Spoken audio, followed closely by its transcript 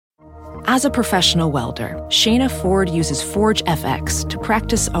As a professional welder, Shayna Ford uses Forge FX to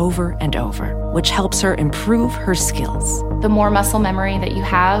practice over and over, which helps her improve her skills. The more muscle memory that you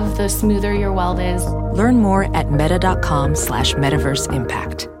have, the smoother your weld is. Learn more at meta.com/metaverse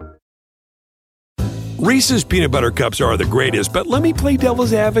impact. Reese's peanut butter cups are the greatest, but let me play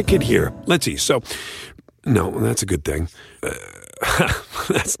devil's advocate here. Let's see. So, no, that's a good thing.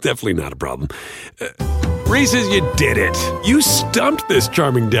 That's definitely not a problem. Reese's, you did it. You stumped this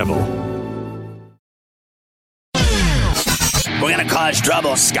charming devil. We're going to cause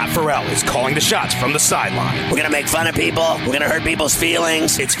trouble. Scott Ferrall is calling the shots from the sideline. We're going to make fun of people. We're going to hurt people's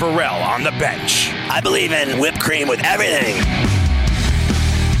feelings. It's Ferrall on the bench. I believe in whipped cream with everything.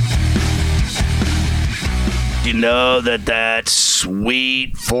 You know that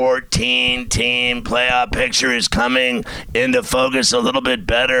sweet 14-team playoff picture is coming into focus a little bit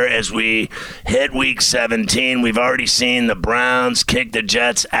better as we hit Week 17. We've already seen the Browns kick the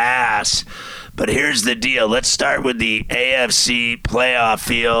Jets' ass. But here's the deal. Let's start with the AFC playoff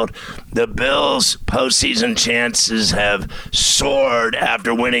field. The Bills' postseason chances have soared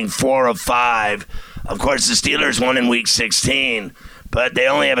after winning 4 of 5. Of course, the Steelers won in Week 16, but they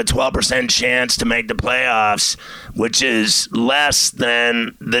only have a 12% chance to make the playoffs, which is less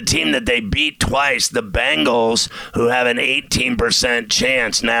than the team that they beat twice, the Bengals, who have an 18%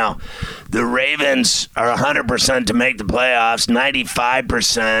 chance. Now, the Ravens are 100% to make the playoffs,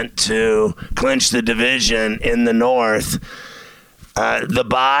 95% to clinch the division in the North. The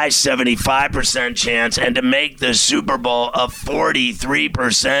bye, 75% chance, and to make the Super Bowl, a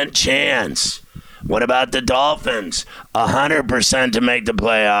 43% chance. What about the Dolphins? 100% to make the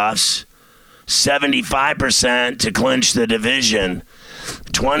playoffs, 75% to clinch the division,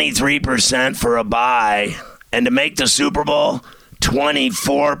 23% for a bye, and to make the Super Bowl,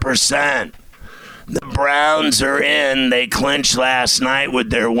 24%. The Browns are in. They clinched last night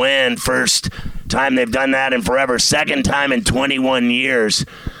with their win. First time they've done that in forever. Second time in 21 years.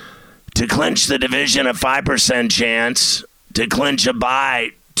 To clinch the division, a 5% chance. To clinch a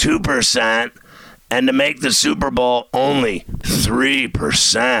bye, 2%. And to make the Super Bowl, only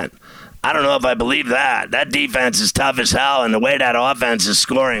 3%. I don't know if I believe that. That defense is tough as hell, and the way that offense is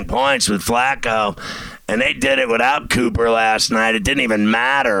scoring points with Flacco, and they did it without Cooper last night. It didn't even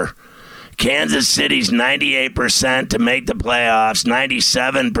matter. Kansas City's 98% to make the playoffs,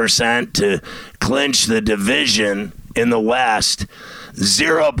 97% to clinch the division in the West,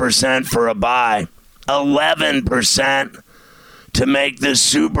 0% for a bye, 11% to make the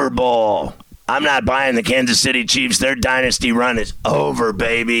Super Bowl. I'm not buying the Kansas City Chiefs. Their dynasty run is over,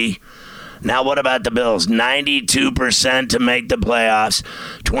 baby. Now, what about the Bills? 92% to make the playoffs,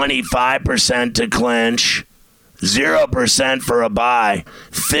 25% to clinch, 0% for a bye,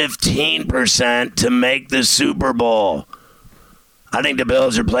 15% to make the Super Bowl. I think the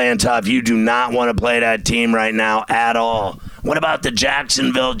Bills are playing tough. You do not want to play that team right now at all. What about the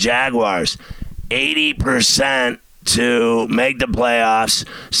Jacksonville Jaguars? 80% to make the playoffs,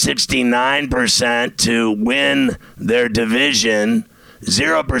 69% to win their division,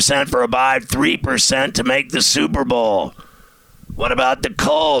 0% for a bye, 3% to make the Super Bowl. What about the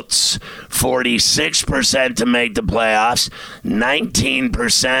Colts? 46% to make the playoffs,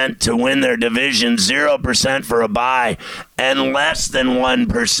 19% to win their division, 0% for a bye, and less than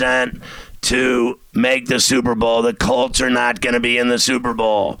 1% to make the Super Bowl. The Colts are not going to be in the Super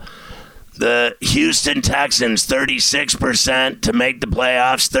Bowl. The Houston Texans, 36% to make the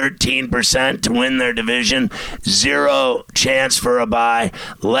playoffs, 13% to win their division, 0 chance for a bye,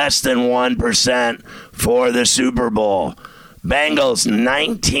 less than 1% for the Super Bowl. Bengals,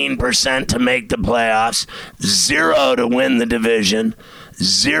 19% to make the playoffs, 0 to win the division,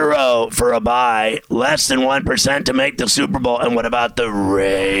 0 for a bye, less than 1% to make the Super Bowl. And what about the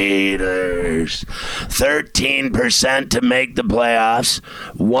Raiders? 13% to make the playoffs,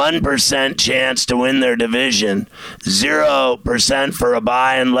 1% chance to win their division, 0% for a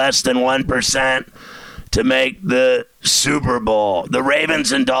bye, and less than 1% to make the Super Bowl. The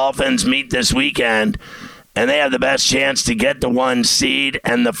Ravens and Dolphins meet this weekend, and they have the best chance to get the 1 seed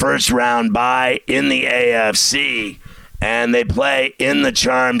and the first round bye in the AFC. And they play in the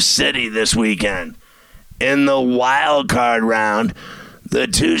Charm City this weekend. In the wild card round, the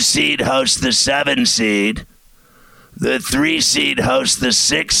 2 seed hosts the 7 seed, the 3 seed hosts the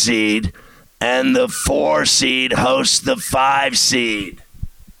 6 seed, and the 4 seed hosts the 5 seed.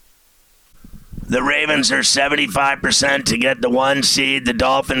 The Ravens are 75% to get the 1 seed, the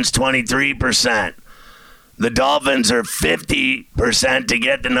Dolphins 23%. The Dolphins are 50% to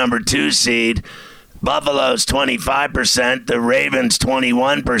get the number 2 seed. Buffalo's 25%, the Ravens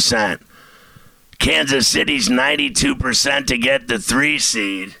 21%. Kansas City's 92% to get the 3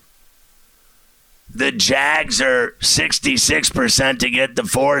 seed. The Jags are 66% to get the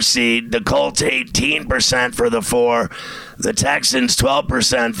 4 seed. The Colts 18% for the 4. The Texans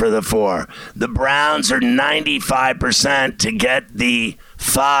 12% for the 4. The Browns are 95% to get the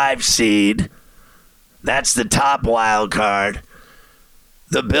 5 seed. That's the top wild card.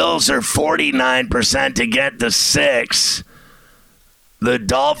 The Bills are 49% to get the 6. The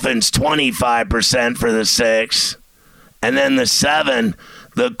Dolphins 25% for the 6. And then the 7,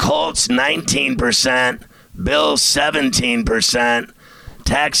 the Colts 19%, Bills 17%,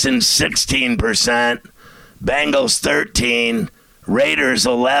 Texans 16%, Bengals 13, Raiders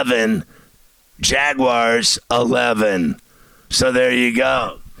 11, Jaguars 11. So there you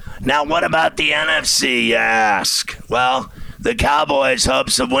go. Now what about the NFC, you ask? Well, the Cowboys'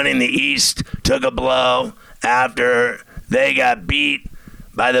 hopes of winning the East took a blow after they got beat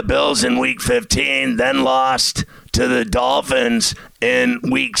by the Bills in Week 15, then lost to the Dolphins in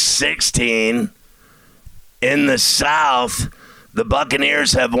Week 16. In the South, the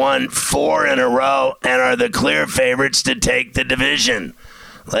Buccaneers have won 4 in a row and are the clear favorites to take the division.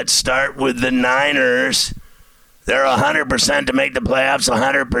 Let's start with the Niners. They're 100% to make the playoffs,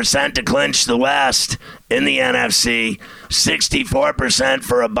 100% to clinch the West in the NFC, 64%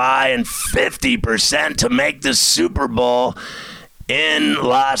 for a bye, and 50% to make the Super Bowl in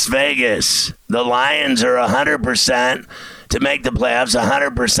Las Vegas. The Lions are 100% to make the playoffs,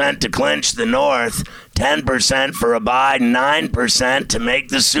 100% to clinch the North, 10% for a bye, 9% to make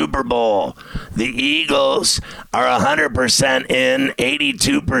the Super Bowl. The Eagles are 100% in,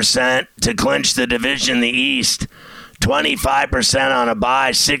 82% to clinch the division, the East, 25% on a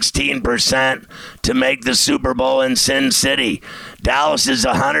bye, 16% to make the Super Bowl in Sin City. Dallas is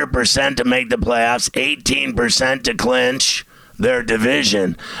 100% to make the playoffs, 18% to clinch their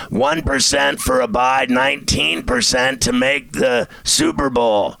division, 1% for a bye, 19% to make the Super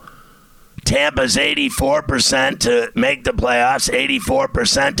Bowl. Tampa's 84% to make the playoffs,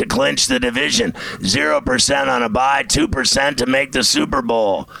 84% to clinch the division, 0% on a bye, 2% to make the Super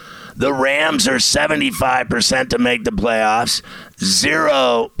Bowl. The Rams are 75% to make the playoffs,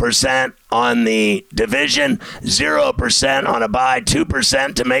 0% on the division, 0% on a bye,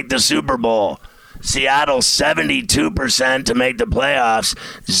 2% to make the Super Bowl. Seattle 72% to make the playoffs,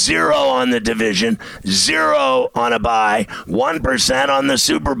 0 on the division, 0 on a bye, 1% on the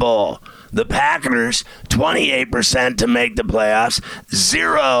Super Bowl. The Packers 28% to make the playoffs,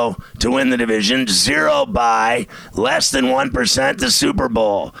 0 to win the division, 0 bye, less than 1% the Super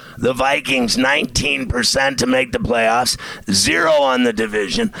Bowl. The Vikings 19% to make the playoffs, 0 on the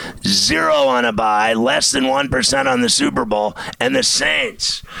division, 0 on a bye, less than 1% on the Super Bowl. And the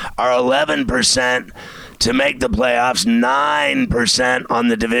Saints are 11% to make the playoffs, 9% on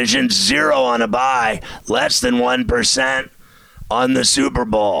the division, 0 on a bye, less than 1% on the Super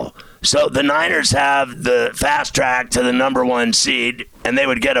Bowl. So the Niners have the fast track to the number 1 seed, and they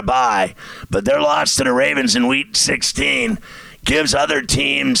would get a bye. But their loss to the Ravens in Week 16 gives other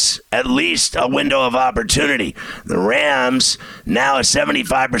teams at least a window of opportunity. The Rams now a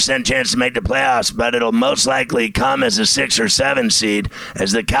 75% chance to make the playoffs, but it'll most likely come as a 6 or 7 seed,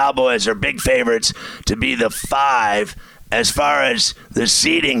 as the Cowboys are big favorites to be the 5 as far as the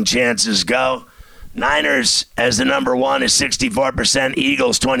seeding chances go. Niners as the number 1 is 64%,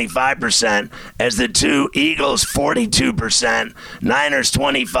 Eagles 25%. As the 2, Eagles 42%, Niners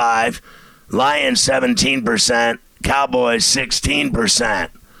 25%, Lions 17%, Cowboys 16%.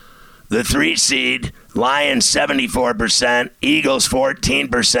 The 3 seed, Lions 74%, Eagles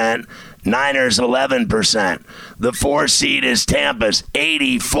 14%, Niners 11%. The 4 seed is Tampa's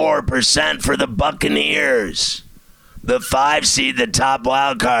 84% for the Buccaneers. The 5 seed, the top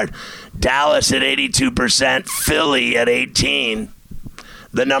wild card, Dallas at 82%, Philly at 18%.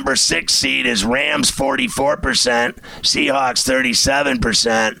 The number 6 seed is Rams 44%, Seahawks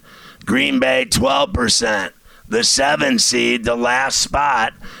 37%, Green Bay 12%. The 7 seed, the last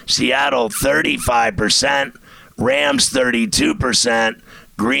spot, Seattle 35%, Rams 32%,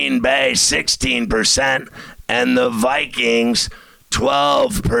 Green Bay 16%, and the Vikings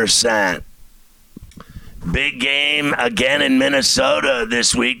 12%. Big game again in Minnesota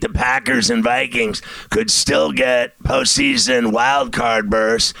this week. The Packers and Vikings could still get postseason wild card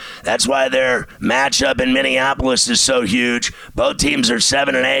berths. That's why their matchup in Minneapolis is so huge. Both teams are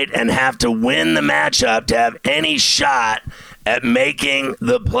 7-8 and have to win the matchup to have any shot at making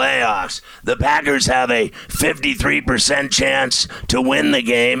the playoffs. The Packers have a 53% chance to win the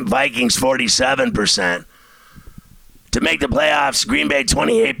game. Vikings 47%. To make the playoffs, Green Bay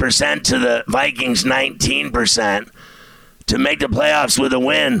 28% to the Vikings 19%. To make the playoffs with a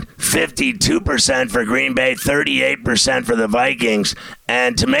win, 52% for Green Bay, 38% for the Vikings.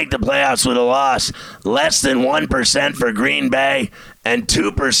 And to make the playoffs with a loss, less than 1% for Green Bay and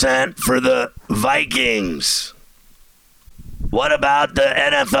 2% for the Vikings. What about the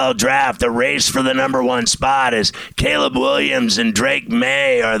NFL draft? The race for the number one spot is Caleb Williams and Drake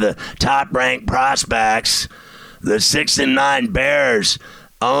May are the top-ranked prospects. The 6-9 Bears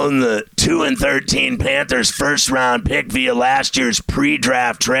own the 2-13 Panthers first-round pick via last year's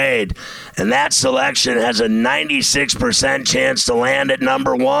pre-draft trade, and that selection has a 96% chance to land at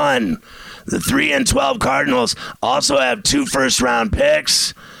number one. The 3-12 Cardinals also have 2 first-round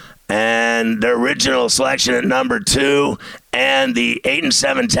picks, and their original selection at number 2, and the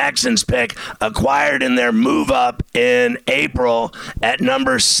 8-7 Texans pick acquired in their move-up in April at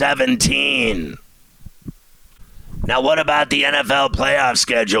number 17. Now, what about the NFL playoff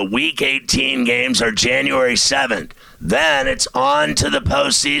schedule? Week 18 games are January 7th. Then it's on to the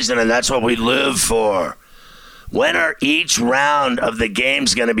postseason, and that's what we live for. When are each round of the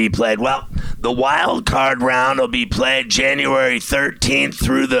games going to be played? Well, the wild card round will be played January 13th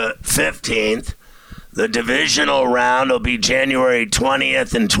through the 15th. The divisional round will be January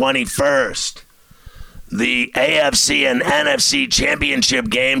 20th and 21st. The AFC and NFC championship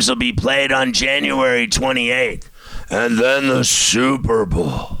games will be played on January 28th. And then the Super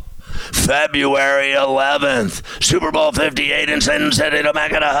Bowl, February 11th. Super Bowl 58 in Sin City,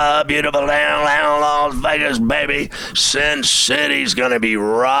 Temecula, beautiful down Las Vegas, baby. Sin City's going to be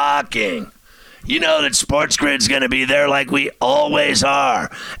rocking. You know that Sports Grid's going to be there like we always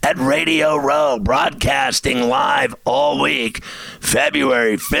are at Radio Row, broadcasting live all week,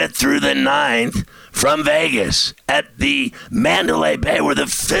 February 5th through the 9th. From Vegas at the Mandalay Bay where the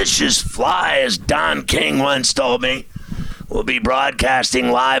fishes fly, as Don King once told me. We'll be broadcasting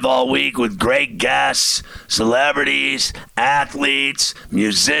live all week with great guests, celebrities, athletes,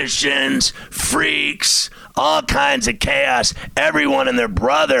 musicians, freaks, all kinds of chaos. Everyone and their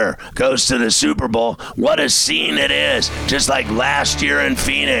brother goes to the Super Bowl. What a scene it is. Just like last year in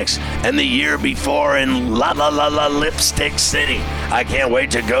Phoenix and the year before in Lipstick City. I can't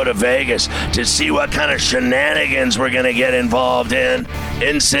wait to go to Vegas to see what kind of shenanigans we're going to get involved in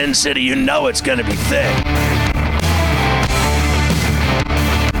Sin City. You know it's going to be thick.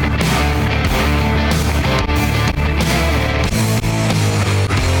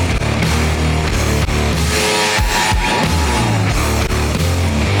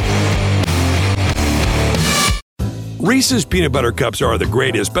 Reese's Peanut Butter Cups are the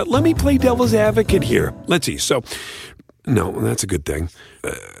greatest, but let me play devil's advocate here. Let's see. So, no, that's a good thing.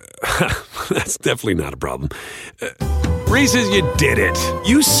 That's definitely not a problem. Reese's, you did it.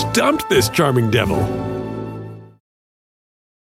 You stumped this charming devil.